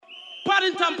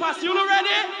Paddington Pass, you know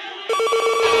ready?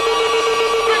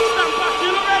 Brixton Pass,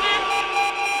 you know ready?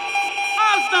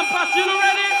 Alston Pass, you know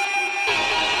ready?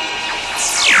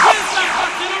 Kingston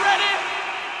Pass, you know ready?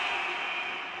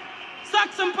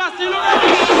 Saxon Pass, you know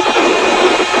ready?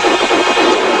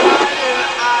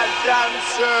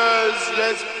 Dancers,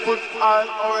 let's put on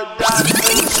our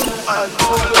dances and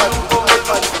bubble and bubble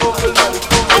and bubble and bubble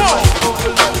and bubble and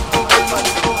bubble and bubble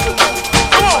and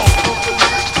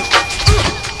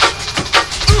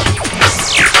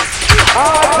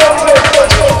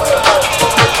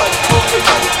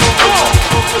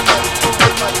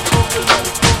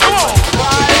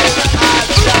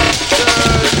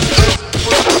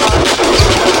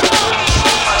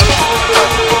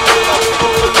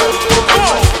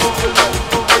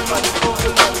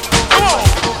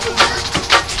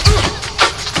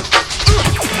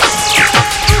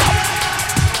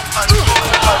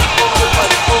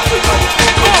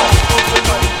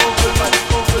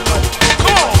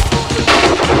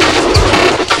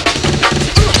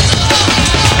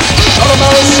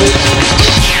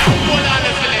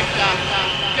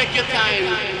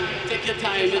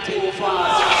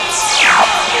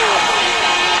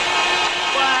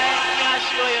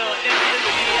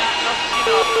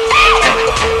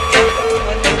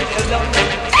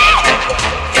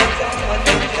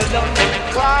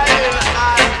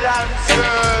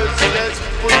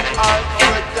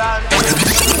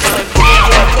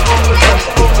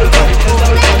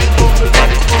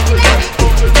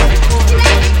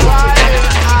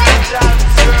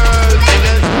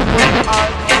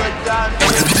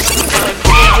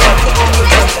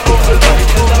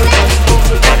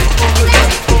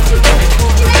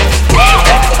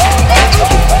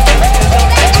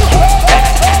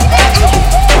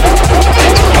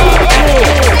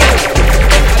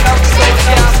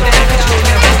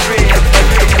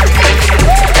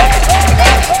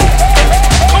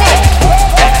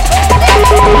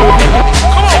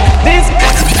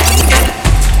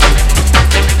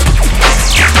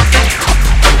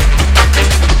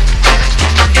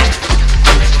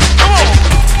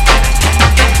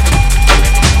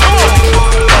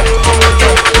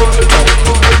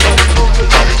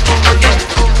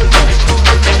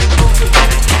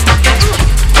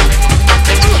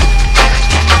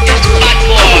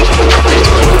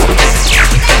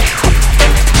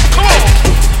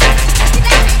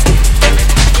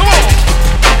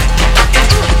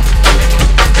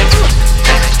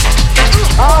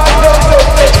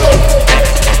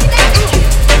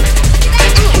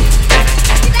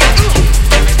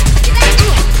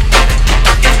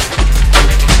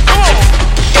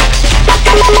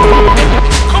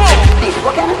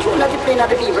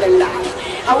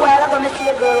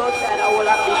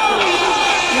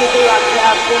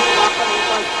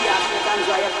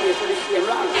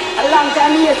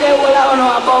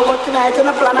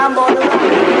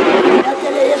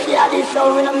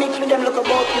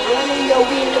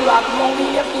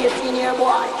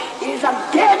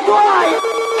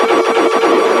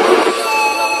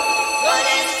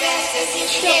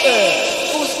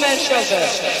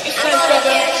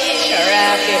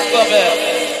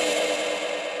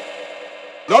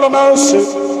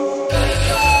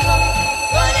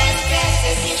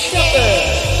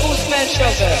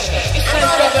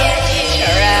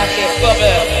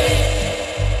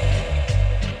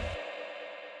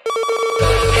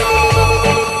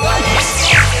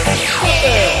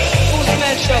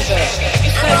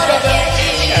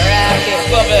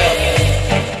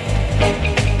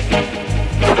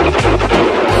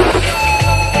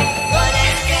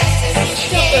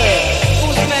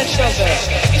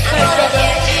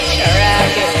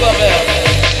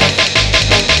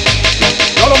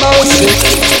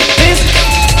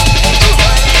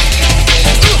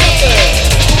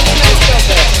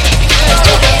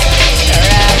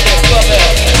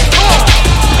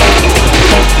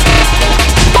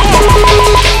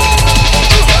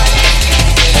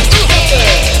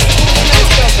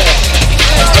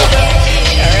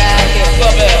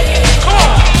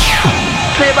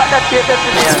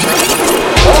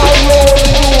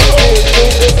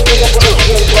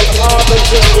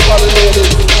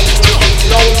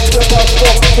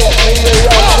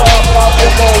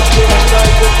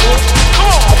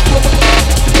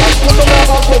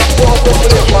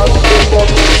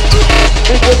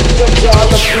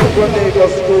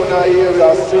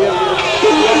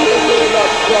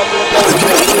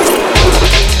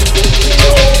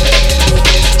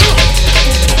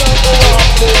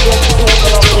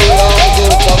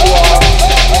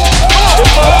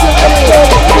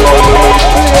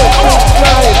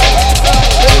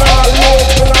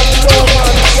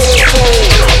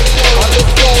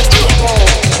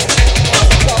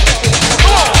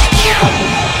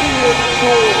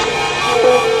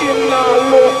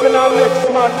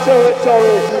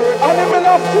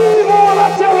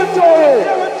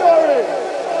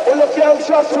girl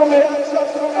chat to me.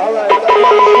 Alright, I'm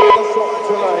going to something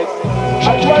tonight.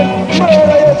 I try to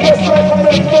murder you just like I'm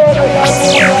going to murder you. I'm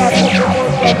going to have to go.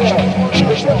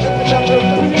 You check it in the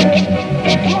play.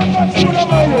 Run that through the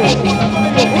minus.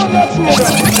 Run that through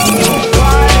the.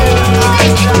 While I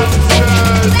dance,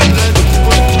 let's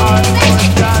put on our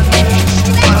dancing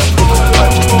shoes.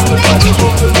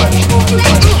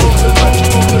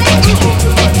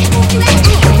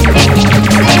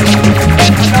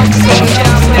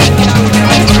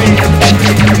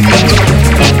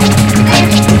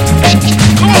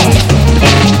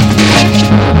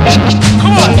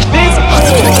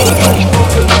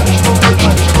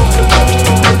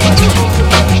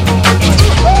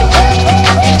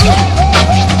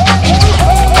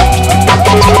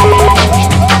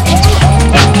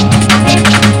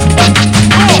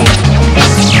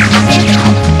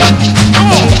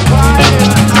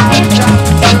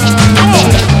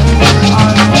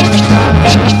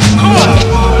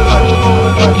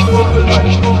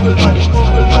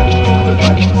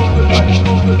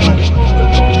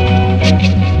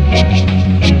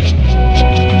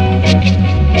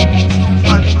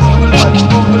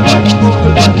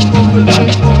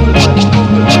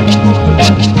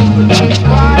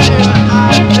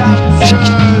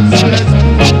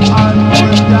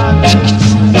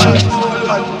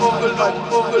 Ogelman,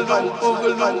 Ogelman,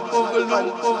 Ogelman, Ogelman,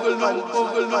 Ogelman,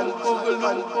 Ogelman,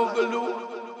 Ogelman, Ogelman,